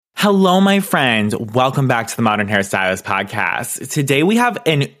Hello, my friend. Welcome back to the Modern Hairstylist podcast. Today we have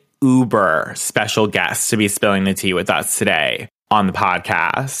an uber special guest to be spilling the tea with us today on the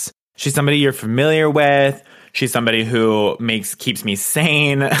podcast. She's somebody you're familiar with. She's somebody who keeps me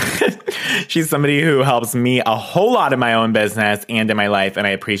sane. She's somebody who helps me a whole lot in my own business and in my life, and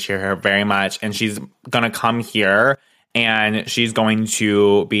I appreciate her very much. And she's going to come here and she's going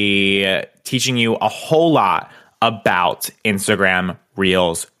to be teaching you a whole lot about Instagram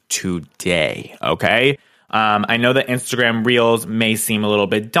Reels today, okay? I know that Instagram Reels may seem a little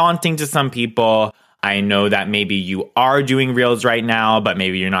bit daunting to some people. I know that maybe you are doing Reels right now, but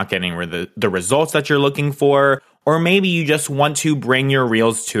maybe you're not getting the results that you're looking for. Or maybe you just want to bring your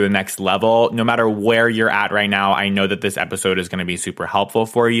Reels to the next level. No matter where you're at right now, I know that this episode is going to be super helpful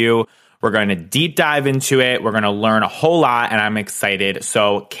for you. We're going to deep dive into it. We're going to learn a whole lot, and I'm excited.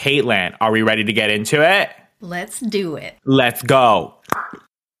 So, Kaitlyn, are we ready to get into it? Let's do it. Let's go.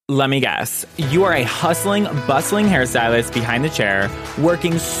 Let me guess. You are a hustling, bustling hairstylist behind the chair,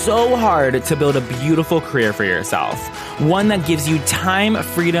 working so hard to build a beautiful career for yourself. One that gives you time,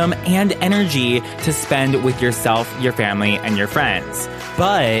 freedom, and energy to spend with yourself, your family, and your friends.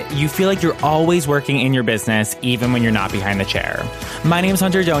 But you feel like you're always working in your business, even when you're not behind the chair. My name is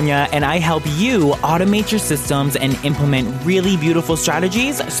Hunter Donia, and I help you automate your systems and implement really beautiful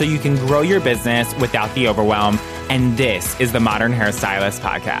strategies so you can grow your business without the overwhelm. And this is the Modern Hairstylist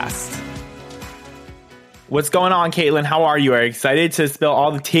podcast. What's going on, Kaitlyn? How are you? Are you excited to spill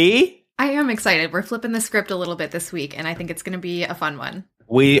all the tea? I am excited. We're flipping the script a little bit this week, and I think it's going to be a fun one.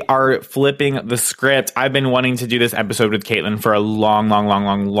 We are flipping the script. I've been wanting to do this episode with Kaitlyn for a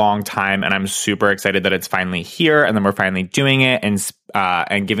long time, and I'm super excited that it's finally here, and then we're finally doing it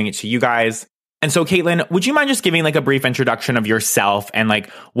and giving it to you guys. And so, Kaitlyn, would you mind just giving like a brief introduction of yourself and like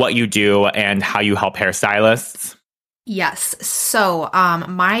what you do and how you help hairstylists? Yes. So,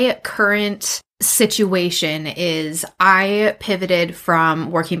 my current situation is I pivoted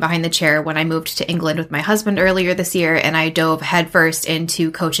from working behind the chair when I moved to England with my husband earlier this year, and I dove headfirst into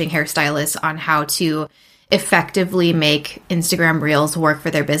coaching hairstylists on how to effectively make Instagram Reels work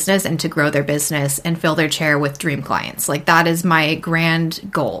for their business and to grow their business and fill their chair with dream clients. Like, that is my grand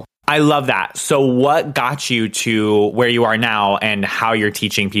goal. I love that. So what got you to where you are now and how you're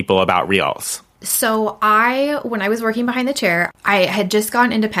teaching people about Reels? So when I was working behind the chair, I had just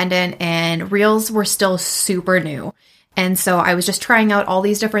gone independent and Reels were still super new. And so I was just trying out all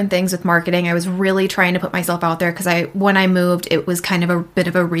these different things with marketing. I was really trying to put myself out there because when I moved, it was kind of a bit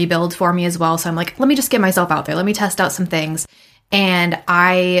of a rebuild for me as well. So I'm like, let me just get myself out there. Let me test out some things. And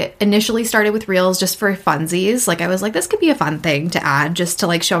I initially started with Reels just for funsies. Like, I was like, this could be a fun thing to add just to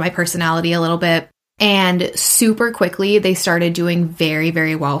like show my personality a little bit. And super quickly, they started doing very,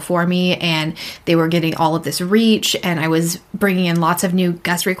 very well for me. And they were getting all of this reach. And I was bringing in lots of new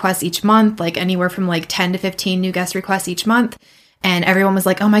guest requests each month, like anywhere from like 10 to 15 new guest requests each month. And everyone was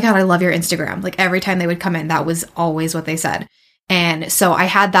like, oh my God, I love your Instagram. Like, every time they would come in, that was always what they said. And so I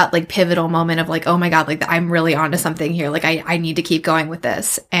had that like pivotal moment of like, oh my God, like I'm really onto something here. Like I need to keep going with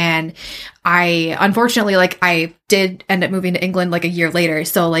this. And unfortunately, like I did end up moving to England like a year later.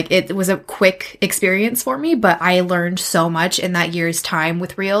 So like it was a quick experience for me, but I learned so much in that year's time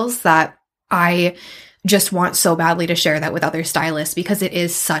with Reels that I just want so badly to share that with other stylists because it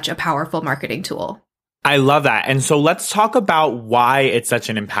is such a powerful marketing tool. I love that. And so let's talk about why it's such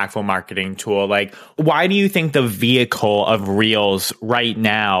an impactful marketing tool. Like, why do you think the vehicle of Reels right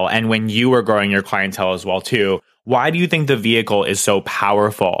now, and when you were growing your clientele as well too, why do you think the vehicle is so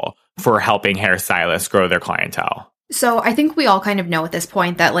powerful for helping hairstylists grow their clientele? So I think we all kind of know at this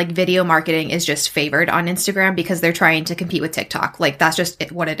point that like video marketing is just favored on Instagram because they're trying to compete with TikTok. Like, that's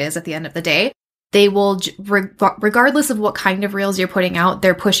just what it is at the end of the day. They will, regardless of what kind of Reels you're putting out,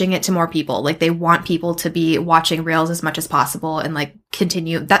 they're pushing it to more people. Like, they want people to be watching Reels as much as possible and like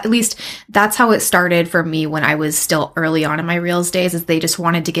continue that. At least that's how it started for me when I was still early on in my Reels days, is they just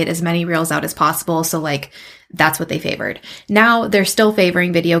wanted to get as many Reels out as possible. So like, that's what they favored. Now they're still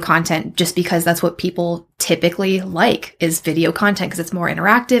favoring video content just because that's what people typically like, is video content, because it's more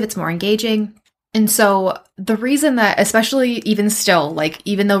interactive, it's more engaging. And so the reason that, especially even still, like,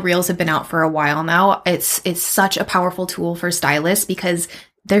 even though Reels have been out for a while now, it's such a powerful tool for stylists because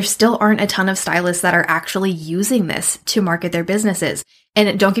there still aren't a ton of stylists that are actually using this to market their businesses.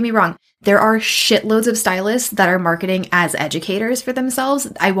 And don't get me wrong, there are shitloads of stylists that are marketing as educators for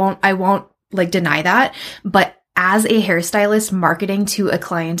themselves. I won't like deny that, but as a hairstylist marketing to a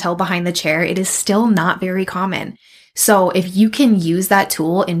clientele behind the chair, it is still not very common. So if you can use that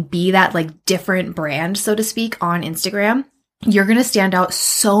tool and be that like different brand, so to speak, on Instagram, you're going to stand out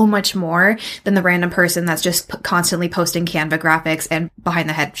so much more than the random person that's just constantly posting Canva graphics and behind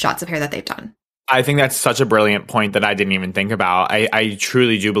the head shots of hair that they've done. I think that's such a brilliant point that I didn't even think about. I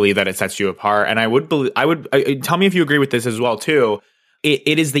truly do believe that it sets you apart. And I would tell me if you agree with this as well, too.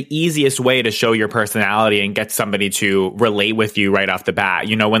 It is the easiest way to show your personality and get somebody to relate with you right off the bat.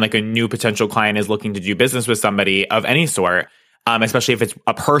 You know, when like a new potential client is looking to do business with somebody of any sort, especially if it's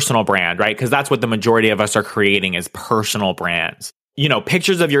a personal brand, right? Because that's what the majority of us are creating is personal brands. You know,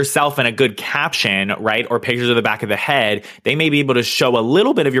 pictures of yourself and a good caption, right? Or pictures of the back of the head, they may be able to show a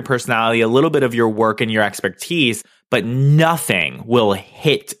little bit of your personality, a little bit of your work and your expertise, but nothing will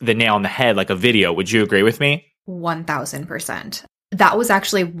hit the nail on the head like a video. Would you agree with me? 1000%. That was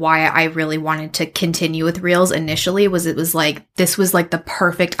actually why I really wanted to continue with Reels initially, was it was like, this was like the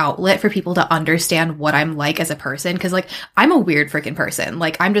perfect outlet for people to understand what I'm like as a person. Cause like, I'm a weird freaking person.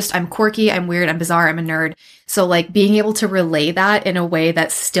 Like, I'm quirky, I'm weird, I'm bizarre, I'm a nerd. So like being able to relay that in a way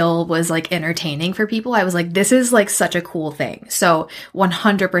that still was like entertaining for people, I was like, this is like such a cool thing. So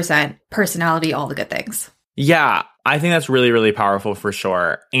 100% personality, all the good things. Yeah, I think that's really, really powerful for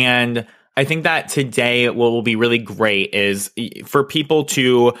sure. And I think that today what will be really great is for people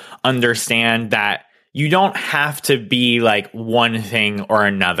to understand that you don't have to be like one thing or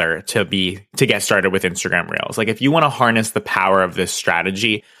another to get started with Instagram Reels. Like if you want to harness the power of this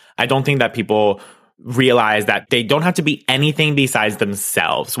strategy, I don't think that people realize that they don't have to be anything besides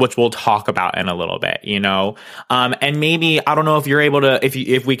themselves, which we'll talk about in a little bit, you know? And maybe, I don't know if you're able to,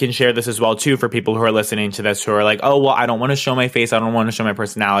 if we can share this as well too, for people who are listening to this, who are like, oh, well, I don't want to show my face. I don't want to show my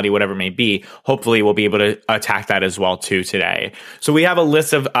personality, whatever it may be. Hopefully we'll be able to attack that as well too today. So we have a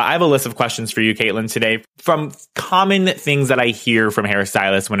list of, I have a list of questions for you, Kaitlyn, today from common things that I hear from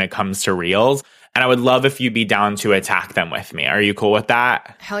hairstylists when it comes to Reels. And I would love if you'd be down to attack them with me. Are you cool with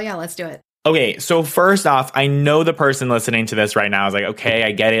that? Hell yeah, let's do it. Okay, so first off, I know the person listening to this right now is like, okay,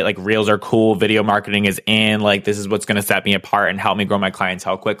 I get it. Like Reels are cool. Video marketing is in. Like this is what's going to set me apart and help me grow my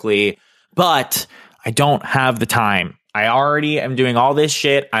clientele quickly. But I don't have the time. I already am doing all this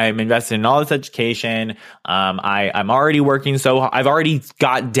shit. I'm invested in all this education. I'm already working. So I've already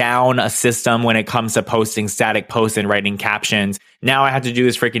got down a system when it comes to posting static posts and writing captions. Now I have to do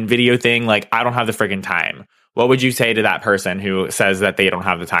this freaking video thing. Like I don't have the freaking time. What would you say to that person who says that they don't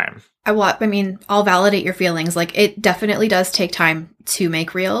have the time? I mean, I'll validate your feelings. Like, it definitely does take time to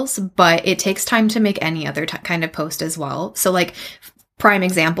make Reels, but it takes time to make any other kind of post as well. So, like, prime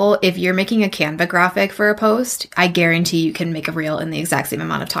example, if you're making a Canva graphic for a post, I guarantee you can make a Reel in the exact same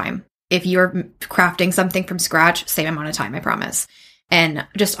amount of time. If you're crafting something from scratch, same amount of time, I promise. And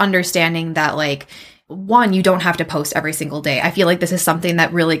just understanding that, like, one, you don't have to post every single day. I feel like this is something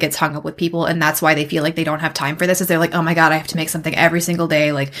that really gets hung up with people, and that's why they feel like they don't have time for this, is they're like, oh my God, I have to make something every single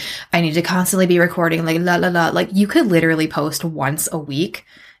day. Like, I need to constantly be recording, like, la la la. Like, you could literally post once a week,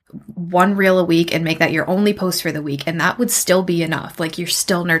 one Reel a week, and make that your only post for the week, and that would still be enough. Like, you're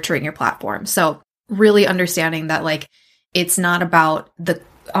still nurturing your platform. So really understanding that, like, it's not about the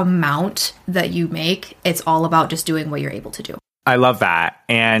amount that you make. It's all about just doing what you're able to do. I love that.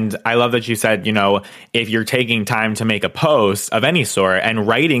 And I love that you said, you know, if you're taking time to make a post of any sort and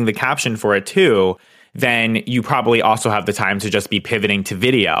writing the caption for it too, then you probably also have the time to just be pivoting to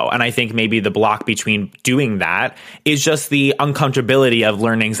video. And I think maybe the block between doing that is just the uncomfortability of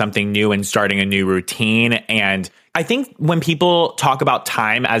learning something new and starting a new routine. And I think when people talk about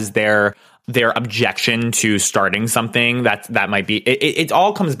time as their objection to starting something, that might be, it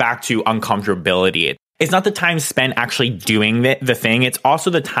all comes back to uncomfortability. It's not the time spent actually doing the thing. It's also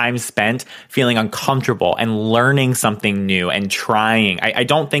the time spent feeling uncomfortable and learning something new and trying. I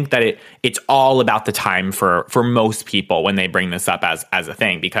don't think that it's all about the time for most people when they bring this up as a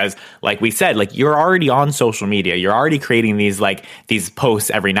thing, because like we said, like you're already on social media. You're already creating these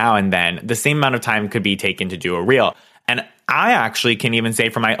posts every now and then. The same amount of time could be taken to do a Reel. And I actually can even say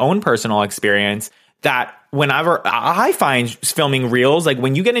from my own personal experience that whenever I find filming Reels, like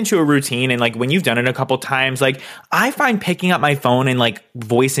when you get into a routine and like when you've done it a couple times, like I find picking up my phone and like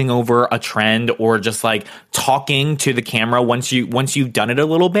voicing over a trend or just like talking to the camera once you've done it a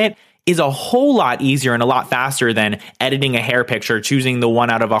little bit is a whole lot easier and a lot faster than editing a hair picture, choosing the 1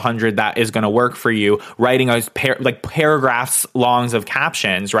 out of 100 that is going to work for you, writing paragraphs longs of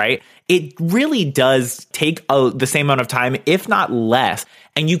captions, right? It really does take the same amount of time, if not less.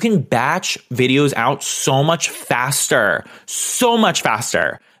 And you can batch videos out so much faster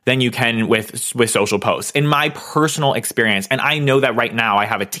than you can with social posts, in my personal experience. And I know that right now I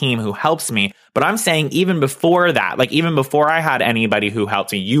have a team who helps me, but I'm saying even before that, like even before I had anybody who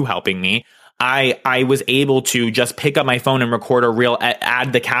helped me, you helping me, I was able to just pick up my phone and record a Reel,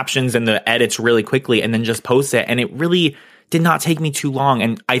 add the captions and the edits really quickly, and then just post it. And it really did not take me too long.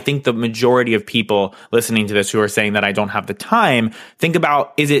 And I think the majority of people listening to this who are saying that I don't have the time, think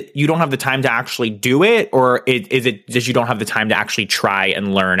about, is it you don't have the time to actually do it? Or is it just you don't have the time to actually try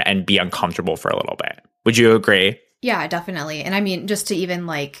and learn and be uncomfortable for a little bit? Would you agree? Yeah, definitely. And I mean, just to even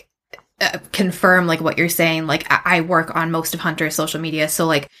like confirm like what you're saying, like I work on most of Hunter's social media. So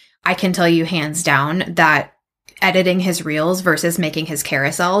like I can tell you hands down that editing his reels versus making his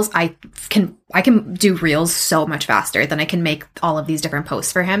carousels, I can do reels so much faster than I can make all of these different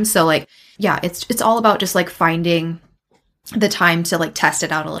posts for him. So like, yeah, it's all about just like finding the time to like test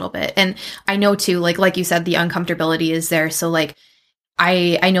it out a little bit. And I know too, like you said, the uncomfortability is there. So like,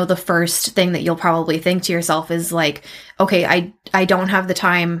 I know the first thing that you'll probably think to yourself is like, okay, I don't have the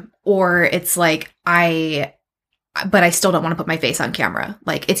time, or it's like, but I still don't want to put my face on camera.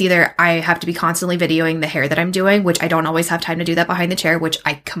 Like it's either I have to be constantly videoing the hair that I'm doing, which I don't always have time to do that behind the chair, which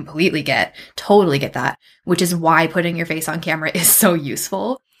I completely get, totally get that, which is why putting your face on camera is so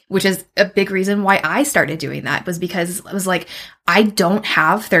useful, which is a big reason why I started doing that, was because I was like, I don't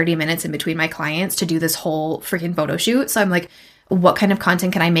have 30 minutes in between my clients to do this whole freaking photo shoot. So I'm like, what kind of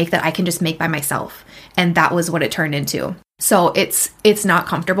content can I make that I can just make by myself? And that was what it turned into. So it's not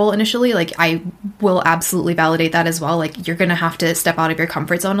comfortable initially. Like I will absolutely validate that as well. Like you're going to have to step out of your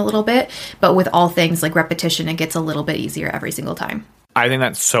comfort zone a little bit, but with all things like repetition, it gets a little bit easier every single time. I think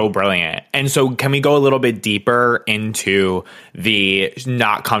that's so brilliant. And so can we go a little bit deeper into the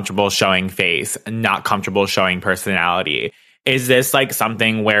not comfortable showing face, not comfortable showing personality? Is this like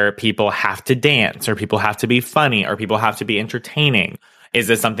something where people have to dance, or people have to be funny, or people have to be entertaining? Is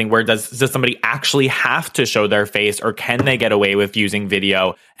this something where does somebody actually have to show their face, or can they get away with using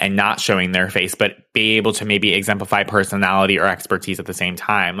video and not showing their face, but be able to maybe exemplify personality or expertise at the same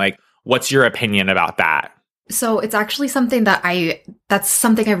time? Like, what's your opinion about that? So it's actually something that's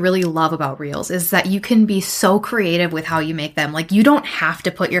something I really love about Reels, is that you can be so creative with how you make them. Like you don't have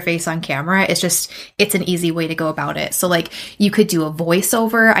to put your face on camera. It's an easy way to go about it. So like you could do a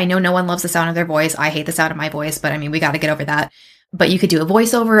voiceover. I know no one loves the sound of their voice. I hate the sound of my voice, but I mean, we got to get over that. But you could do a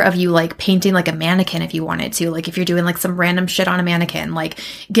voiceover of you like painting like a mannequin if you wanted to. Like if you're doing like some random shit on a mannequin, like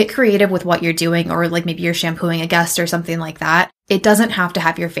get creative with what you're doing, or like maybe you're shampooing a guest or something like that. It doesn't have to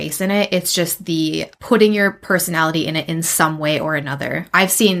have your face in it. It's just the putting your personality in it in some way or another.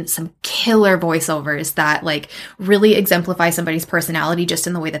 I've seen some killer voiceovers that like really exemplify somebody's personality just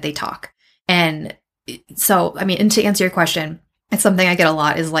in the way that they talk. And so, I mean, and to answer your question, it's something I get a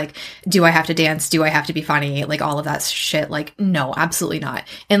lot is like, do I have to dance? Do I have to be funny? Like all of that shit. Like, no, absolutely not.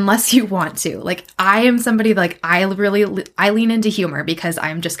 Unless you want to. Like, I am somebody like, I lean into humor because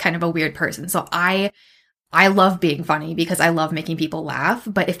I'm just kind of a weird person. So I love being funny because I love making people laugh.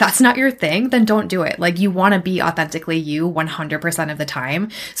 But if that's not your thing, then don't do it. Like you want to be authentically you 100% of the time.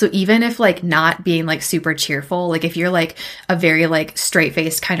 So even if like not being like super cheerful, like if you're like a very like straight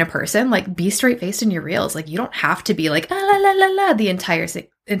faced kind of person, like be straight faced in your reels. Like you don't have to be like la la la la the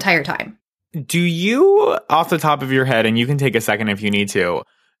entire time. Do you, off the top of your head, and you can take a second if you need to,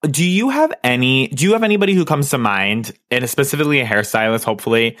 do you have anybody who comes to mind, and specifically a hairstylist,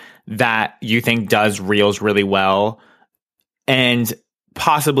 hopefully, that you think does reels really well and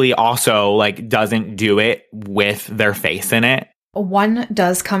possibly also like doesn't do it with their face in it? One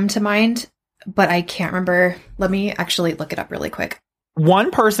does come to mind, but I can't remember. Let me actually look it up really quick. One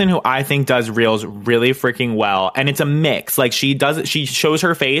person who I think does reels really freaking well, and it's a mix. Like she shows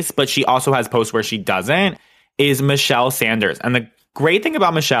her face, but she also has posts where she doesn't, is Michelle Sanders. And the great thing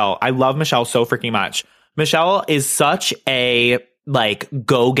about Michelle, I love Michelle so freaking much. Michelle is such a like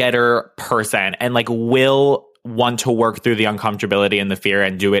go-getter person and like will want to work through the uncomfortability and the fear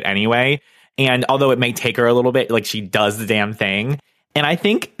and do it anyway. And although it may take her a little bit, like she does the damn thing. And I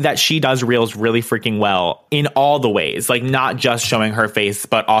think that she does reels really freaking well in all the ways, like not just showing her face,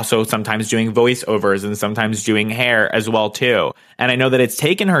 but also sometimes doing voiceovers and sometimes doing hair as well, too. And I know that it's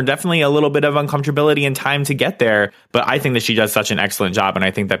taken her definitely a little bit of uncomfortability and time to get there, but I think that she does such an excellent job. And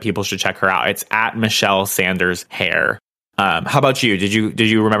I think that people should check her out. It's at Michelle Sanders Hair. How about you? Did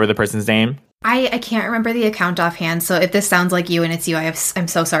you remember the person's name? I can't remember the account offhand, so if this sounds like you and it's you, I'm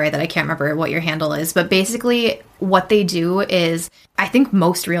so sorry that I can't remember what your handle is. But basically, what they do is, I think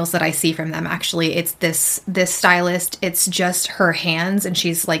most reels that I see from them, actually, it's this stylist. It's just her hands, and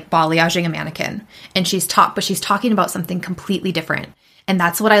she's like balayaging a mannequin, and she's talking about something completely different. And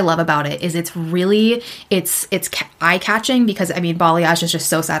that's what I love about it, is it's really, it's eye-catching because, I mean, balayage is just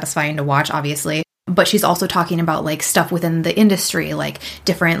so satisfying to watch, obviously. But she's also talking about like stuff within the industry, like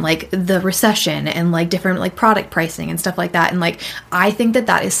different, like the recession and like different like product pricing and stuff like that. And like, I think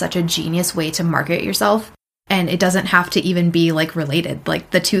that is such a genius way to market yourself. And it doesn't have to even be like related.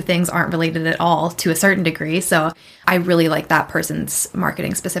 Like the two things aren't related at all to a certain degree. So I really like that person's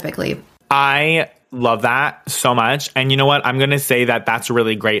marketing specifically. I love that so much. And you know what? I'm going to say that that's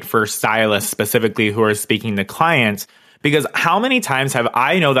really great for stylists specifically who are speaking to clients, because how many times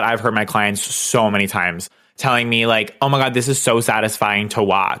I know that I've heard my clients so many times telling me like, oh my God, this is so satisfying to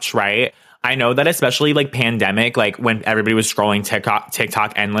watch, right? I know that especially like pandemic, like when everybody was scrolling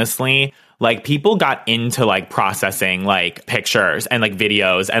TikTok endlessly, like people got into like processing like pictures and like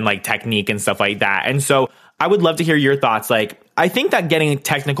videos and like technique and stuff like that. And so I would love to hear your thoughts. Like, I think that getting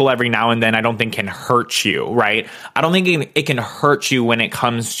technical every now and then, I don't think can hurt you, right? I don't think it can hurt you when it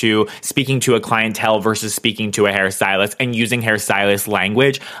comes to speaking to a clientele versus speaking to a hairstylist and using hairstylist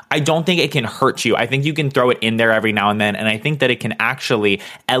language. I don't think it can hurt you. I think you can throw it in there every now and then. And I think that it can actually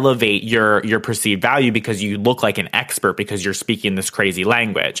elevate your perceived value because you look like an expert because you're speaking this crazy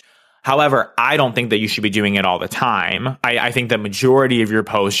language. However, I don't think that you should be doing it all the time. I think the majority of your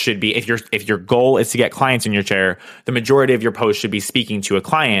posts should be, if your goal is to get clients in your chair, the majority of your posts should be speaking to a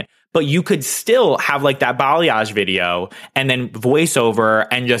client. But you could still have like that balayage video and then voiceover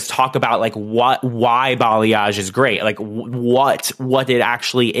and just talk about like why balayage is great, like what it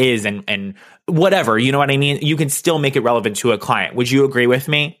actually is and whatever, you know what I mean? You can still make it relevant to a client. Would you agree with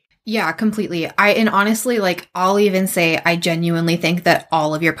me? Yeah, completely. And honestly, like I'll even say I genuinely think that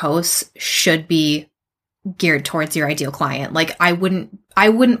all of your posts should be geared towards your ideal client. Like I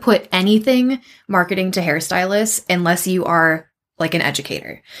wouldn't put anything marketing to hairstylists unless you are like an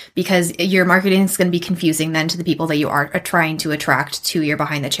educator, because your marketing is going to be confusing then to the people that you are trying to attract to your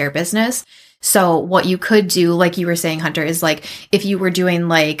behind the chair business. So what you could do, like you were saying, Hunter, is like if you were doing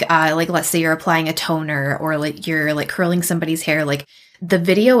like let's say you're applying a toner or like you're like curling somebody's hair, like the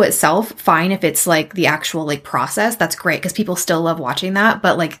video itself, fine if it's like the actual like process, that's great because people still love watching that.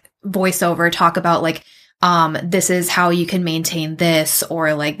 But like voiceover, talk about like, this is how you can maintain this,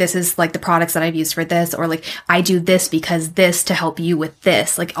 or like, this is like the products that I've used for this, or like, I do this because this to help you with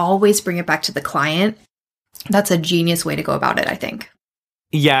this. Like always bring it back to the client. That's a genius way to go about it, I think.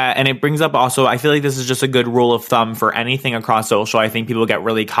 Yeah, and it brings up also, I feel like this is just a good rule of thumb for anything across social. I think people get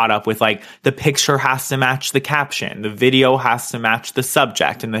really caught up with like the picture has to match the caption, the video has to match the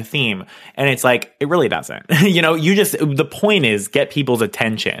subject and the theme. And it's like, it really doesn't. The point is get people's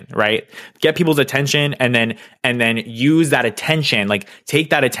attention, right? Get people's attention and then use that attention, like take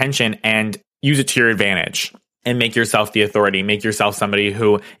that attention and use it to your advantage. And make yourself the authority, make yourself somebody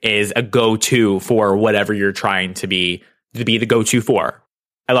who is a go-to for whatever you're trying to be the go-to for.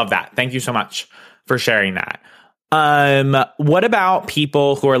 I love that. Thank you so much for sharing that. What about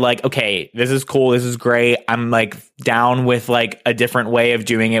people who are like, okay, this is cool. This is great. I'm like down with like a different way of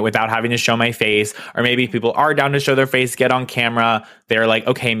doing it without having to show my face. Or maybe people are down to show their face, get on camera. They're like,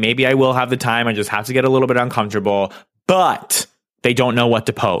 okay, maybe I will have the time. I just have to get a little bit uncomfortable, but they don't know what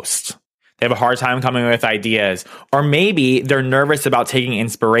to post. They have a hard time coming with ideas. Or maybe they're nervous about taking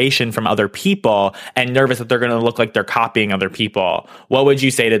inspiration from other people and nervous that they're going to look like they're copying other people. What would you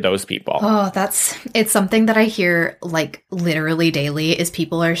say to those people? Oh, it's something that I hear like literally daily is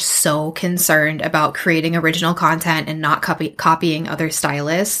people are so concerned about creating original content and not copying other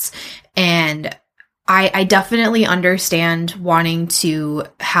stylists. And I definitely understand wanting to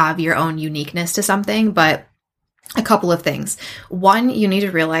have your own uniqueness to something, but a couple of things. One, you need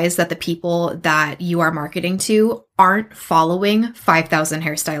to realize that the people that you are marketing to aren't following 5,000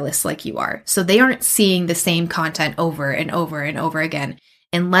 hairstylists like you are. So they aren't seeing the same content over and over and over again,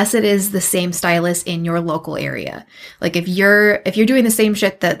 unless it is the same stylist in your local area. Like if you're doing the same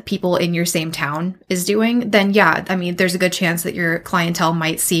shit that people in your same town is doing, then yeah, I mean, there's a good chance that your clientele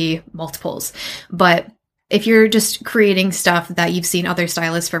might see multiples. But if you're just creating stuff that you've seen other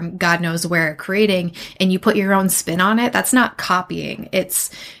stylists from God knows where creating and you put your own spin on it, that's not copying.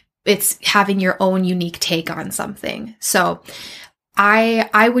 It's having your own unique take on something. So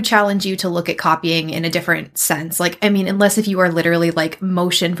I would challenge you to look at copying in a different sense. Like, I mean, unless if you are literally like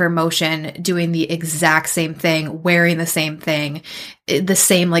motion for motion, doing the exact same thing, wearing the same thing, the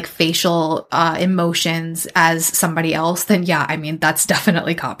same like facial emotions as somebody else, then yeah, I mean, that's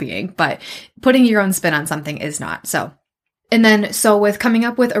definitely copying, but putting your own spin on something is not. So with coming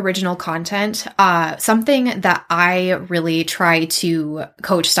up with original content, something that I really try to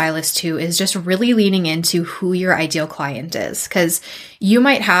coach stylists to is just really leaning into who your ideal client is. Because you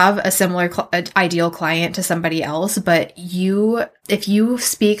might have a similar ideal client to somebody else, but if you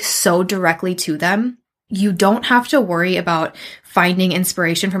speak so directly to them, you don't have to worry about finding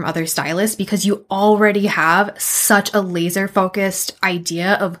inspiration from other stylists because you already have such a laser focused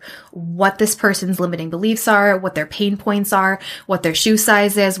idea of what this person's limiting beliefs are, what their pain points are, what their shoe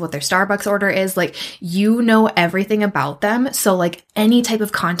size is, what their Starbucks order is. Like, you know everything about them. So like any type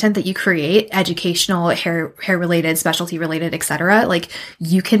of content that you create, educational, hair related, specialty related, etc., like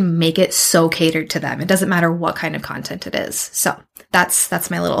you can make it so catered to them. It doesn't matter what kind of content it is. So that's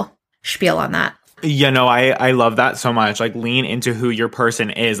my little spiel on that. I love that so much. Like, lean into who your person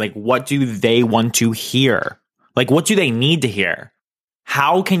is. Like, what do they want to hear? Like, what do they need to hear?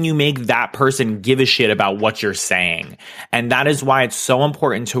 How can you make that person give a shit about what you're saying? And that is why it's so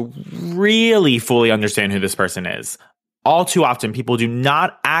important to really fully understand who this person is. All too often, people do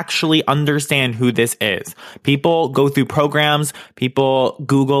not actually understand who this is. People go through programs, people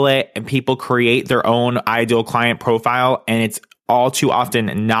Google it, and people create their own ideal client profile. And it's all too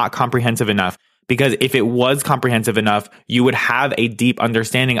often not comprehensive enough. Because if it was comprehensive enough, you would have a deep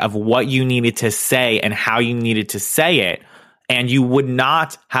understanding of what you needed to say and how you needed to say it. And you would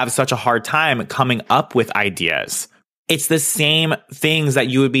not have such a hard time coming up with ideas. It's the same things that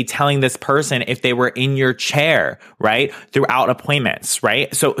you would be telling this person if they were in your chair, right? Throughout appointments,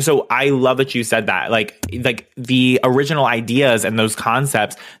 right? So I love that you said that. Like the original ideas and those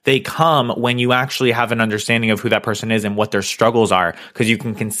concepts, they come when you actually have an understanding of who that person is and what their struggles are, because you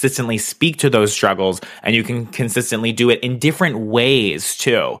can consistently speak to those struggles and you can consistently do it in different ways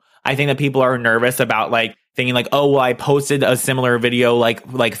too. I think that people are nervous about like thinking like, oh, well, I posted a similar video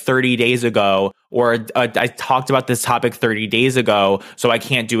like 30 days ago, or I talked about this topic 30 days ago, so I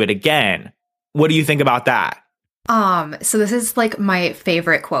can't do it again. What do you think about that? So this is like my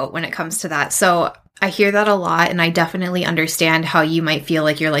favorite quote when it comes to that. So I hear that a lot, and I definitely understand how you might feel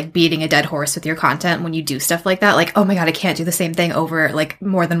like you're like beating a dead horse with your content when you do stuff like that. Like, oh my God, I can't do the same thing over like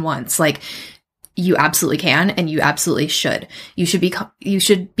more than once. Like, you absolutely can, and you absolutely should. You should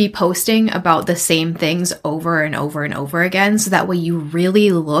be posting about the same things over and over and over again, so that way you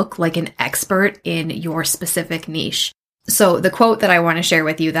really look like an expert in your specific niche. So the quote that I want to share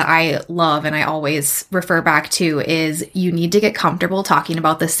with you that I love and I always refer back to is, you need to get comfortable talking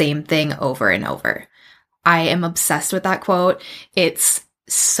about the same thing over and over. I am obsessed with that quote. It's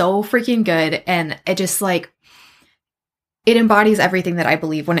so freaking good, and it just like, it embodies everything that I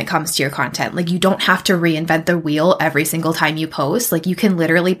believe when it comes to your content. Like, you don't have to reinvent the wheel every single time you post. Like, you can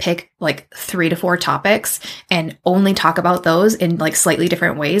literally pick like 3 to 4 topics and only talk about those in like slightly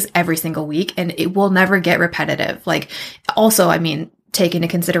different ways every single week. And it will never get repetitive. Like, also, I mean, take into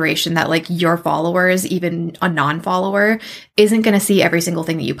consideration that like your followers, even a non-follower, isn't going to see every single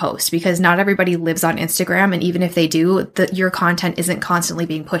thing that you post, because not everybody lives on Instagram. And even if they do, your content isn't constantly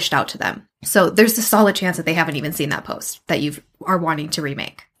being pushed out to them. So there's a solid chance that they haven't even seen that post that you are wanting to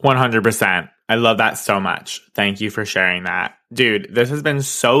remake. 100%. I love that so much. Thank you for sharing that. Dude, this has been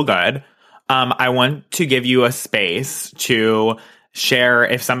so good. I want to give you a space to share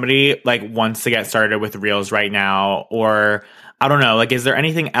if somebody like wants to get started with Reels right now, or I don't know, like, is there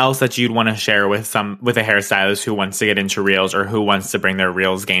anything else that you'd want to share with a hairstylist who wants to get into Reels or who wants to bring their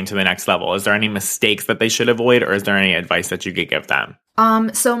Reels game to the next level? Is there any mistakes that they should avoid, or is there any advice that you could give them?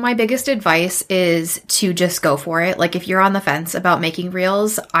 So my biggest advice is to just go for it. Like, if you're on the fence about making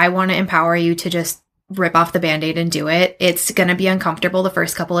Reels, I want to empower you to just rip off the Band-Aid and do it. It's going to be uncomfortable the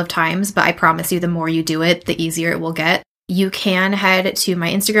first couple of times, but I promise you, the more you do it, the easier it will get. You can head to my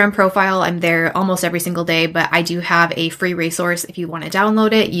Instagram profile. I'm there almost every single day, but I do have a free resource if you want to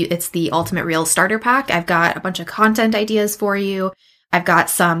download it. It's the Ultimate Reels Starter Pack. I've got a bunch of content ideas for you. I've got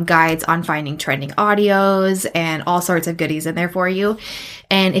some guides on finding trending audios and all sorts of goodies in there for you.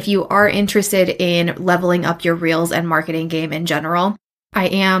 And if you are interested in leveling up your Reels and marketing game in general, I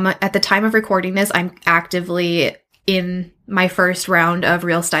am, at the time of recording this, I'm actively in my first round of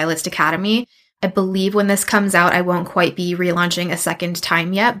Real Stylist Academy. I believe when this comes out, I won't quite be relaunching a second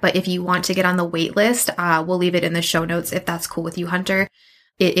time yet, but if you want to get on the wait list, we'll leave it in the show notes if that's cool with you, Hunter.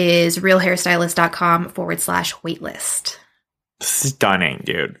 It is realhairstylist.com/waitlist. Stunning,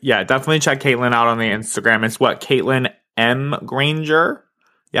 dude. Yeah, definitely check Kaitlyn out on the Instagram. It's Kaitlyn M. Granger.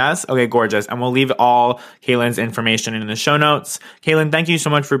 Yes? Okay, gorgeous. And we'll leave all Kaitlyn's information in the show notes. Kaitlyn, thank you so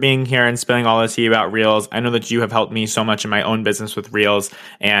much for being here and spilling all this tea about Reels. I know that you have helped me so much in my own business with Reels,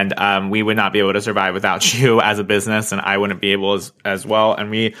 and we would not be able to survive without you as a business, and I wouldn't be able as well.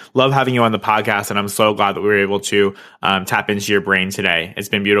 And we love having you on the podcast, and I'm so glad that we were able to tap into your brain today. It's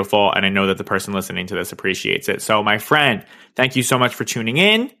been beautiful, and I know that the person listening to this appreciates it. So, my friend, thank you so much for tuning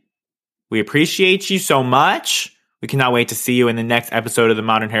in. We appreciate you so much. We cannot wait to see you in the next episode of the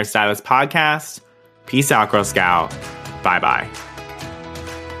Modern Hairstylist podcast. Peace out, Girl Scout. Bye-bye.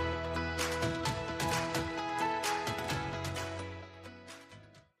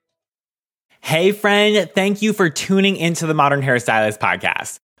 Hey friend, thank you for tuning into the Modern Hairstylist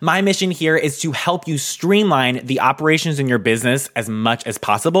podcast. My mission here is to help you streamline the operations in your business as much as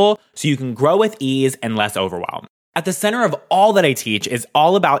possible so you can grow with ease and less overwhelm. At the center of all that I teach is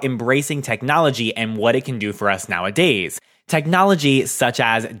all about embracing technology and what it can do for us nowadays. Technology such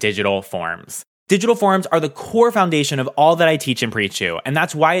as digital forms. Digital forms are the core foundation of all that I teach and preach to, and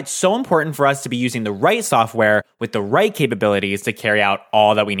that's why it's so important for us to be using the right software with the right capabilities to carry out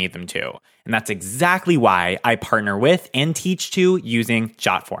all that we need them to. And that's exactly why I partner with and teach to using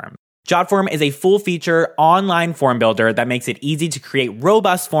JotForm. JotForm is a full-feature online form builder that makes it easy to create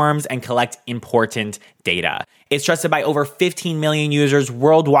robust forms and collect important data. It's trusted by over 15 million users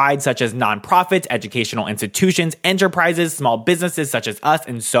worldwide, such as nonprofits, educational institutions, enterprises, small businesses such as us,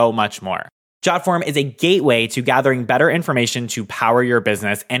 and so much more. JotForm is a gateway to gathering better information to power your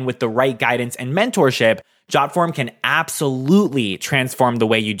business, and with the right guidance and mentorship, JotForm can absolutely transform the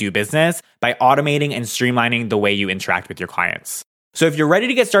way you do business by automating and streamlining the way you interact with your clients. So if you're ready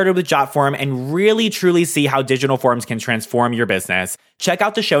to get started with JotForm and really truly see how digital forms can transform your business, check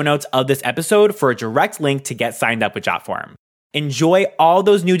out the show notes of this episode for a direct link to get signed up with JotForm. Enjoy all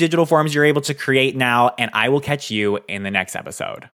those new digital forms you're able to create now, and I will catch you in the next episode.